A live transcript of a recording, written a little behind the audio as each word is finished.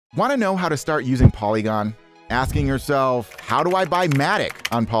Want to know how to start using Polygon? Asking yourself, how do I buy MATIC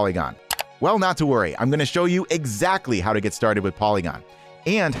on Polygon? Well, not to worry. I'm going to show you exactly how to get started with Polygon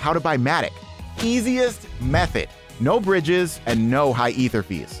and how to buy MATIC. Easiest method. No bridges and no high ether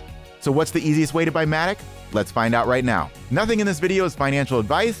fees. So what's the easiest way to buy MATIC? Let's find out right now. Nothing in this video is financial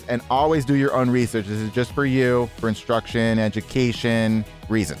advice, and always do your own research. This is just for you, for instruction, education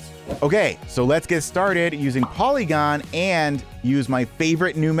reasons. Okay, so let's get started using Polygon and use my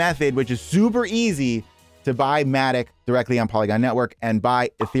favorite new method, which is super easy to buy MATIC directly on Polygon Network and buy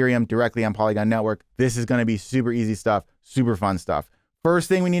Ethereum directly on Polygon Network. This is going to be super easy stuff, super fun stuff. First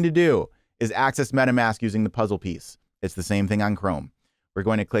thing we need to do is access MetaMask using the puzzle piece. It's the same thing on Chrome. We're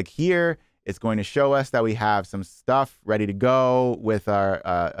going to click here. It's going to show us that we have some stuff ready to go with our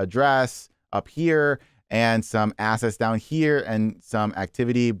address up here and some assets down here and some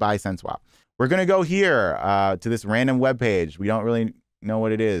activity by SendSwap. We're going to go here to this random web page. We don't really know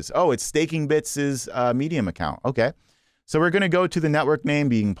what it is. Oh, it's Staking Bits' Medium account. Okay. So we're going to go to the network name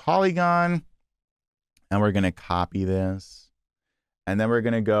being Polygon, and we're going to copy this. And then we're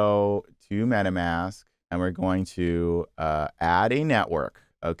going to go to MetaMask, and we're going to add a network.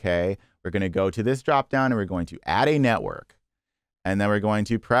 Okay. We're going to go to this drop down and we're going to add a network. And then we're going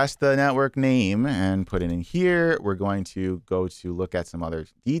to press the network name and put it in here. We're going to go to look at some other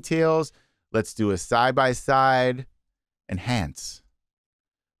details. Let's do a side-by-side enhance.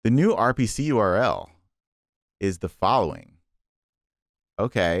 The new RPC URL is the following.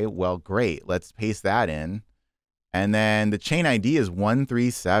 Okay, well, great. Let's paste that in. And then the chain ID is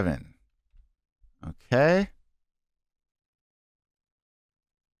 137. Okay.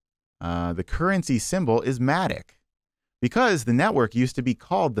 The currency symbol is MATIC because the network used to be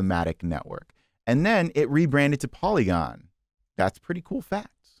called the MATIC network, and then it rebranded to Polygon. That's pretty cool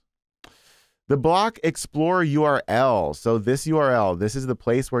facts. The block explorer URL. So this URL, this is the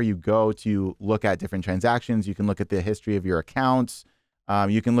place where you go to look at different transactions. You can look at the history of your accounts.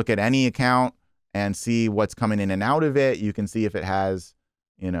 You can look at any account and see what's coming in and out of it. You can see if it has,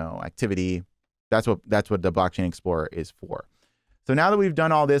 activity. That's what the blockchain explorer is for. So now that we've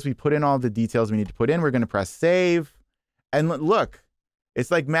done all this, we put in all the details we need to put in. We're going to press save. And look, it's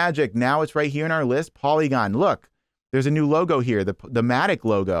like magic. Now it's right here in our list, Polygon. Look, there's a new logo here, the MATIC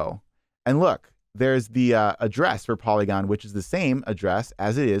logo. And look, there's the address for Polygon, which is the same address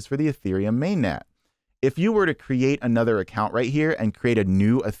as it is for the Ethereum mainnet. If you were to create another account right here and create a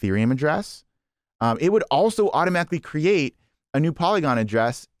new Ethereum address, it would also automatically create a new Polygon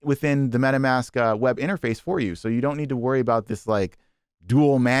address within the MetaMask web interface for you. So you don't need to worry about this like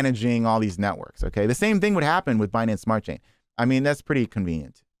dual managing all these networks. Okay. The same thing would happen with Binance Smart Chain. I mean, that's pretty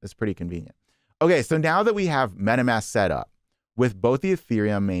convenient. That's pretty convenient. Okay. So now that we have MetaMask set up with both the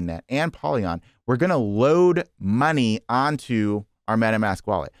Ethereum mainnet and Polygon, we're going to load money onto our MetaMask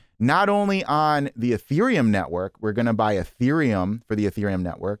wallet. Not only on the Ethereum network, we're going to buy Ethereum for the Ethereum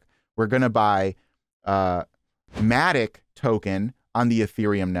network. We're going to buy MATIC token on the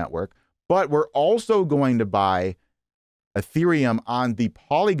Ethereum network, but we're also going to buy Ethereum on the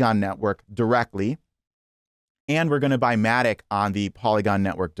Polygon network directly, and we're going to buy MATIC on the Polygon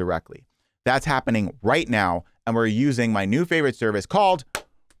network directly. That's happening right now, and we're using my new favorite service called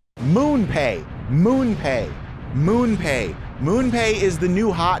MoonPay. MoonPay. MoonPay. MoonPay is the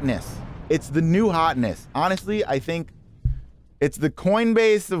new hotness. It's the new hotness. Honestly, I think it's the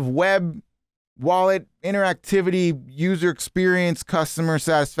Coinbase of web wallet interactivity, user experience, customer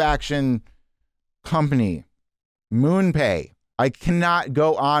satisfaction company. MoonPay. I cannot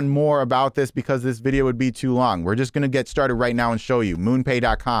go on more about this because this video would be too long. We're just going to get started right now and show you.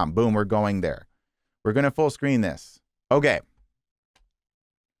 Moonpay.com. Boom, we're going there. We're going to full screen this. Okay.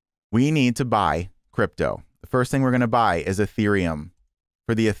 We need to buy crypto. The first thing we're going to buy is Ethereum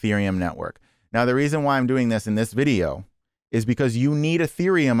for the Ethereum network. Now, the reason why I'm doing this in this video is because you need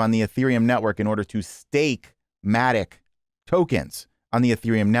Ethereum on the Ethereum network in order to stake MATIC tokens on the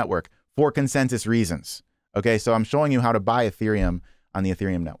Ethereum network for consensus reasons. Okay, so I'm showing you how to buy Ethereum on the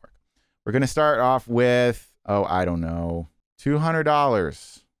Ethereum network. We're going to start off with, oh, I don't know,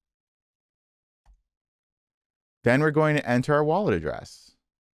 $200. Then we're going to enter our wallet address,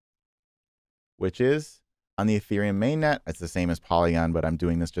 which is on the Ethereum mainnet. It's the same as Polygon, but I'm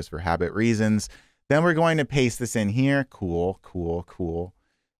doing this just for habit reasons. Then we're going to paste this in here. Cool, cool, cool.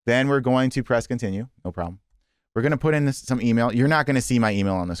 Then we're going to press continue. No problem. We're going to put in some email. You're not going to see my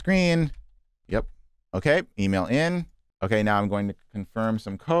email on the screen. Yep. Okay. Email in. Okay. Now I'm going to confirm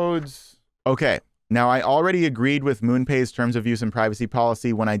some codes. Okay. Now I already agreed with MoonPay's terms of use and privacy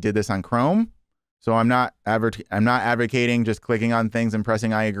policy when I did this on Chrome. So I'm not advocating just clicking on things and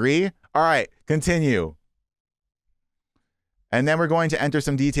pressing I agree. All right. Continue. And then we're going to enter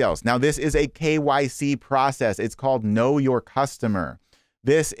some details. Now, this is a KYC process. It's called Know Your Customer.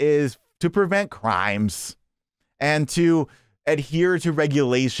 This is to prevent crimes and to adhere to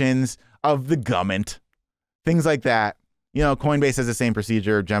regulations of the government, things like that. You know, Coinbase has the same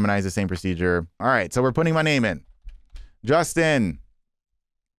procedure. Gemini has the same procedure. All right, so we're putting my name in. Justin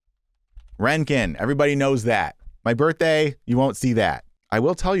Renkin. Everybody knows that. My birthday, you won't see that. I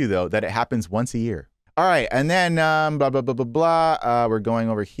will tell you, though, that it happens once a year. All right, and then blah, blah, blah, blah, blah. We're going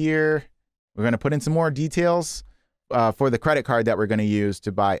over here. We're going to put in some more details for the credit card that we're going to use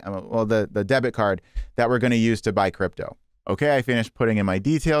to buy, well, the debit card that we're going to use to buy crypto. Okay, I finished putting in my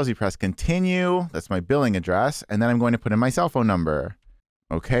details. You press continue. That's my billing address. And then I'm going to put in my cell phone number.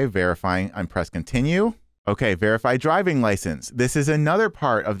 Okay, verifying. I'm press continue. Okay, verify driving license. This is another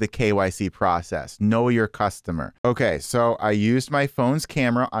part of the KYC process. Know your customer. Okay, so I used my phone's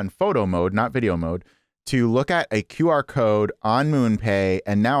camera on photo mode, not video mode, to look at a QR code on MoonPay,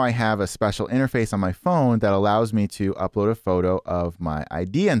 and now I have a special interface on my phone that allows me to upload a photo of my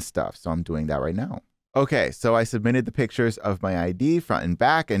ID and stuff. So I'm doing that right now. Okay, so I submitted the pictures of my ID front and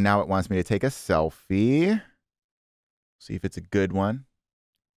back, and now it wants me to take a selfie. See if it's a good one.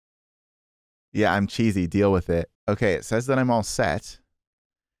 Yeah, I'm cheesy. Deal with it. Okay, it says that I'm all set.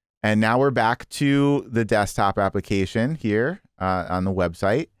 And now we're back to the desktop application here on the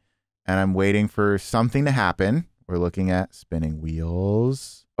website. And I'm waiting for something to happen. We're looking at spinning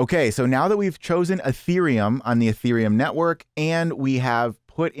wheels. Okay, so now that we've chosen Ethereum on the Ethereum network, and we have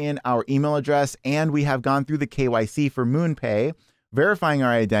put in our email address, and we have gone through the KYC for MoonPay, verifying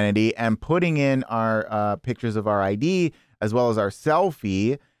our identity and putting in our pictures of our ID, as well as our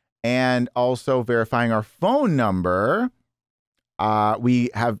selfie, and also verifying our phone number, we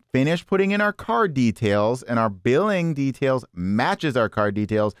have finished putting in our card details, and our billing details matches our card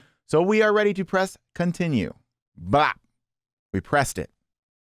details. So we are ready to press continue. Blah. We pressed it.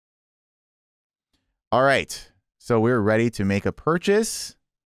 All right. So we're ready to make a purchase.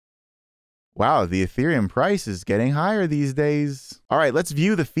 Wow, the Ethereum price is getting higher these days. All right, let's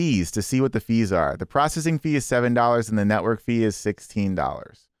view the fees to see what the fees are. The processing fee is $7 and the network fee is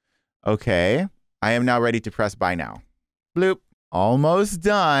 $16. Okay, I am now ready to press buy now. Bloop. Almost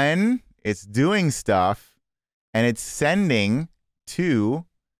done. It's doing stuff, and it's sending to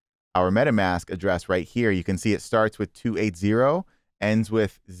our MetaMask address right here. You can see it starts with 280, ends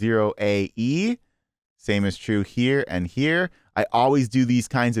with 0AE. Same is true here and here. I always do these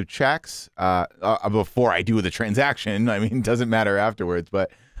kinds of checks before I do the transaction. I mean, it doesn't matter afterwards,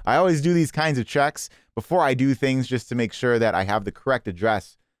 but I always do these kinds of checks before I do things just to make sure that I have the correct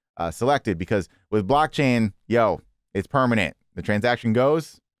address selected, because with blockchain, yo, it's permanent. The transaction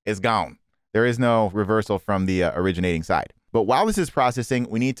goes, it's gone. There is no reversal from the originating side. But while this is processing,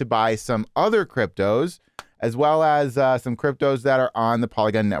 we need to buy some other cryptos, as well as some cryptos that are on the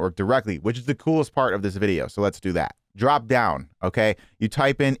Polygon network directly, which is the coolest part of this video. So let's do that. Drop down, okay? You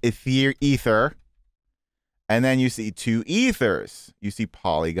type in Ether, and then you see two Ethers. You see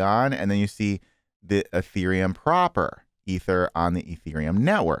Polygon, and then you see the Ethereum proper, Ether on the Ethereum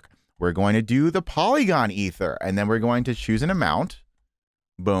network. We're going to do the Polygon Ether, and then we're going to choose an amount.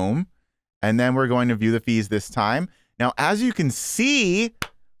 Boom. And then we're going to view the fees this time. Now, as you can see,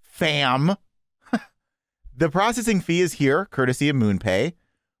 fam, the processing fee is here, courtesy of MoonPay,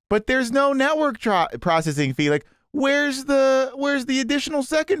 but there's no network processing fee. Like, where's the additional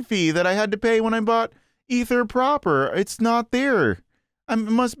second fee that I had to pay when I bought Ether proper? It's not there. It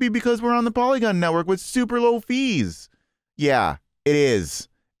must be because we're on the Polygon network with super low fees. Yeah, it is.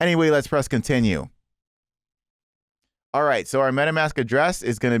 Anyway, let's press continue. All right, so our MetaMask address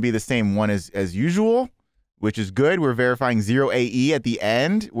is going to be the same one as usual, which is good. We're verifying 0AE at the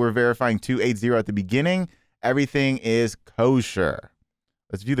end. We're verifying 280 at the beginning. Everything is kosher.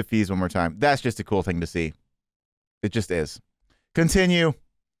 Let's view the fees one more time. That's just a cool thing to see. It just is. Continue.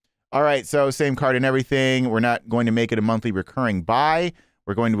 All right, so same card and everything. We're not going to make it a monthly recurring buy.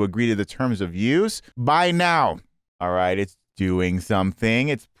 We're going to agree to the terms of use. Buy now. All right, it's doing something.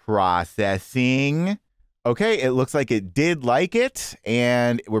 It's processing. Okay, it looks like it did like it,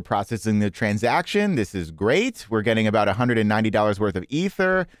 and we're processing the transaction. This is great. We're getting about $190 worth of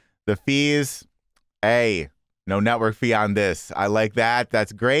Ether. The fees, hey, no network fee on this. I like that.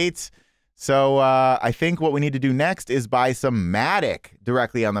 That's great. So I think what we need to do next is buy some MATIC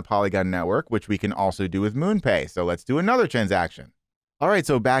directly on the Polygon network, which we can also do with MoonPay. So let's do another transaction. All right,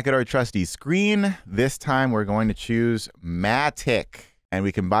 so back at our trusty screen, this time we're going to choose MATIC. And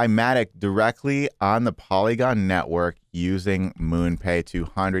we can buy MATIC directly on the Polygon network using MoonPay.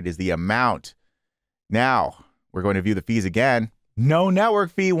 200 is the amount. Now, we're going to view the fees again. No network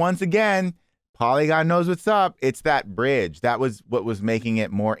fee once again. Polygon knows what's up. It's that bridge. That was what was making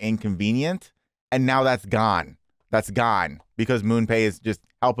it more inconvenient. And now that's gone. That's gone because MoonPay is just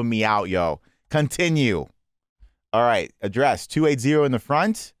helping me out, yo. Continue. All right. Address 280 in the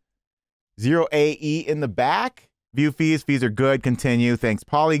front, 0AE in the back. View fees. Fees are good. Continue. Thanks,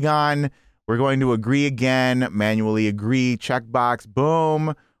 Polygon. We're going to agree again. Manually agree. Checkbox.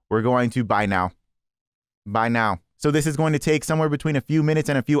 Boom. We're going to buy now. Buy now. So this is going to take somewhere between a few minutes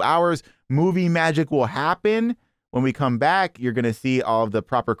and a few hours. Movie magic will happen. When we come back, you're going to see all of the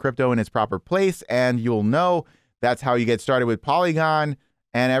proper crypto in its proper place, and you'll know that's how you get started with Polygon,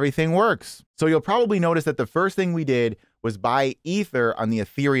 and everything works. So you'll probably notice that the first thing we did was buy Ether on the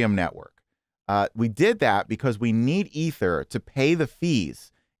Ethereum network. We did that because we need Ether to pay the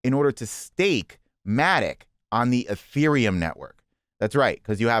fees in order to stake MATIC on the Ethereum network. That's right,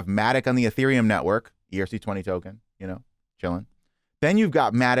 because you have MATIC on the Ethereum network, ERC20 token, you know, chilling. Then you've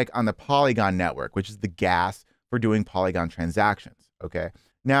got MATIC on the Polygon network, which is the gas for doing Polygon transactions, okay?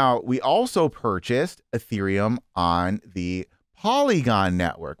 Now, we also purchased Ethereum on the Polygon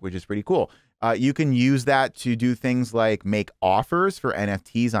network, which is pretty cool. You can use that to do things like make offers for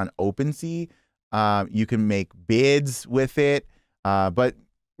NFTs on OpenSea. You can make bids with it, but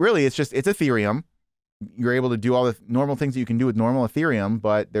really it's Ethereum. You're able to do all the normal things that you can do with normal Ethereum,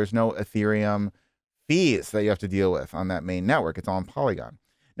 but there's no Ethereum fees that you have to deal with on that main network. It's all on Polygon.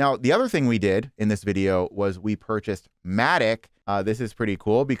 Now, the other thing we did in this video was we purchased MATIC. This is pretty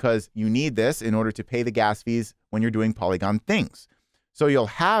cool because you need this in order to pay the gas fees when you're doing Polygon things. So you'll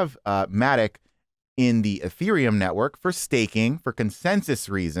have MATIC in the Ethereum network for staking, for consensus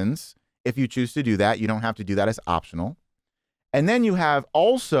reasons. If you choose to do that, you don't have to do that as optional. And then you have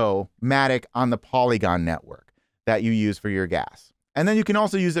also MATIC on the Polygon network that you use for your gas. And then you can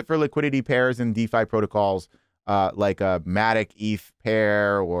also use it for liquidity pairs and DeFi protocols like a MATIC ETH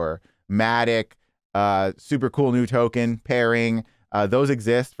pair or MATIC super cool new token pairing. Those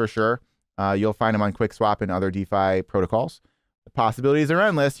exist for sure. You'll find them on QuickSwap and other DeFi protocols. The possibilities are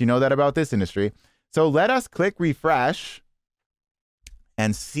endless. You know that about this industry. So let us click refresh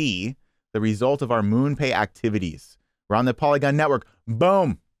and see the result of our MoonPay activities. We're on the Polygon network.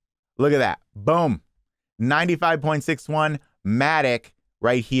 Boom. Look at that. Boom. 95.61 MATIC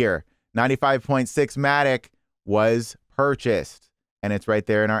right here. 95.6 MATIC was purchased, and it's right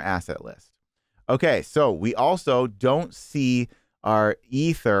there in our asset list. Okay, so we also don't see our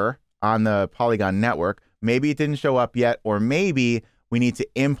Ether on the Polygon network. Maybe it didn't show up yet, or maybe we need to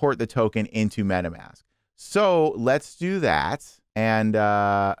import the token into MetaMask. So let's do that and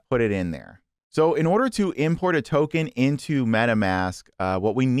put it in there. So in order to import a token into MetaMask,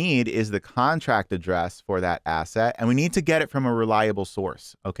 what we need is the contract address for that asset, and we need to get it from a reliable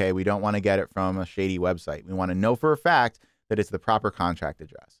source, okay? We don't want to get it from a shady website. We want to know for a fact that it's the proper contract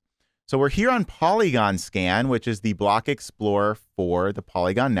address. So we're here on Polygon Scan, which is the block explorer for the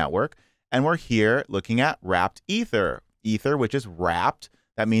Polygon network, and we're here looking at wrapped Ether. Ether, which is wrapped,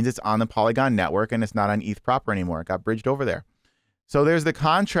 that means it's on the Polygon network and it's not on ETH proper anymore. It got bridged over there. So there's the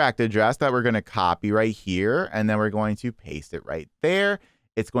contract address that we're going to copy right here, and then we're going to paste it right there.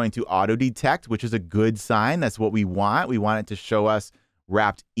 It's going to auto detect, which is a good sign. That's what we want. We want it to show us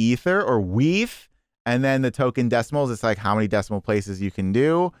wrapped Ether or WETH, and then the token decimals. It's like how many decimal places you can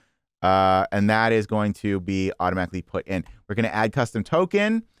do, and that is going to be automatically put in. We're going to add custom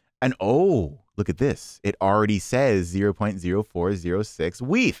token, and oh, look at this. It already says 0.0406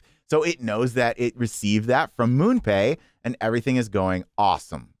 WETH. So it knows that it received that from MoonPay, and everything is going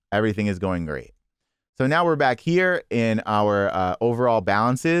awesome. Everything is going great. So now we're back here in our overall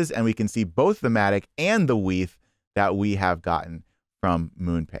balances, and we can see both the MATIC and the WETH that we have gotten from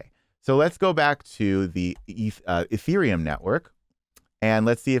MoonPay. So let's go back to the Ethereum network, and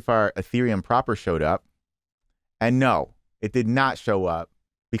let's see if our Ethereum proper showed up. And no, it did not show up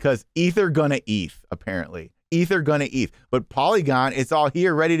because Ether gonna ETH, apparently. Ether gonna ETH. But Polygon, it's all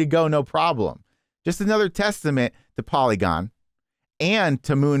here, ready to go, no problem. Just another testament to Polygon and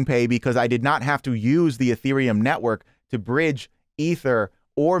to MoonPay, because I did not have to use the Ethereum network to bridge Ether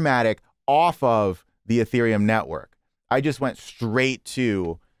or MATIC off of the Ethereum network. I just went straight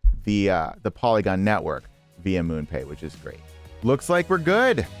to the Polygon network via MoonPay, which is great. Looks like we're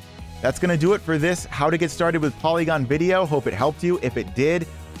good. That's gonna do it for this How to Get Started with Polygon video. Hope it helped you. If it did,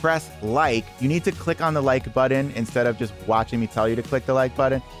 press like. You need to click on the like button instead of just watching me tell you to click the like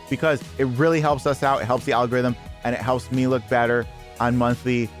button, because it really helps us out. It helps the algorithm, and it helps me look better on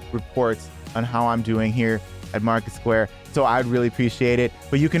monthly reports on how I'm doing here at MarketSquare. So I'd really appreciate it.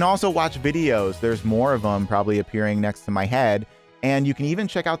 But you can also watch videos. There's more of them probably appearing next to my head. And you can even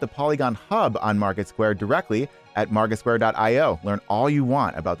check out the Polygon Hub on MarketSquare directly at marketsquare.io. Learn all you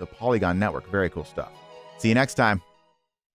want about the Polygon network. Very cool stuff. See you next time.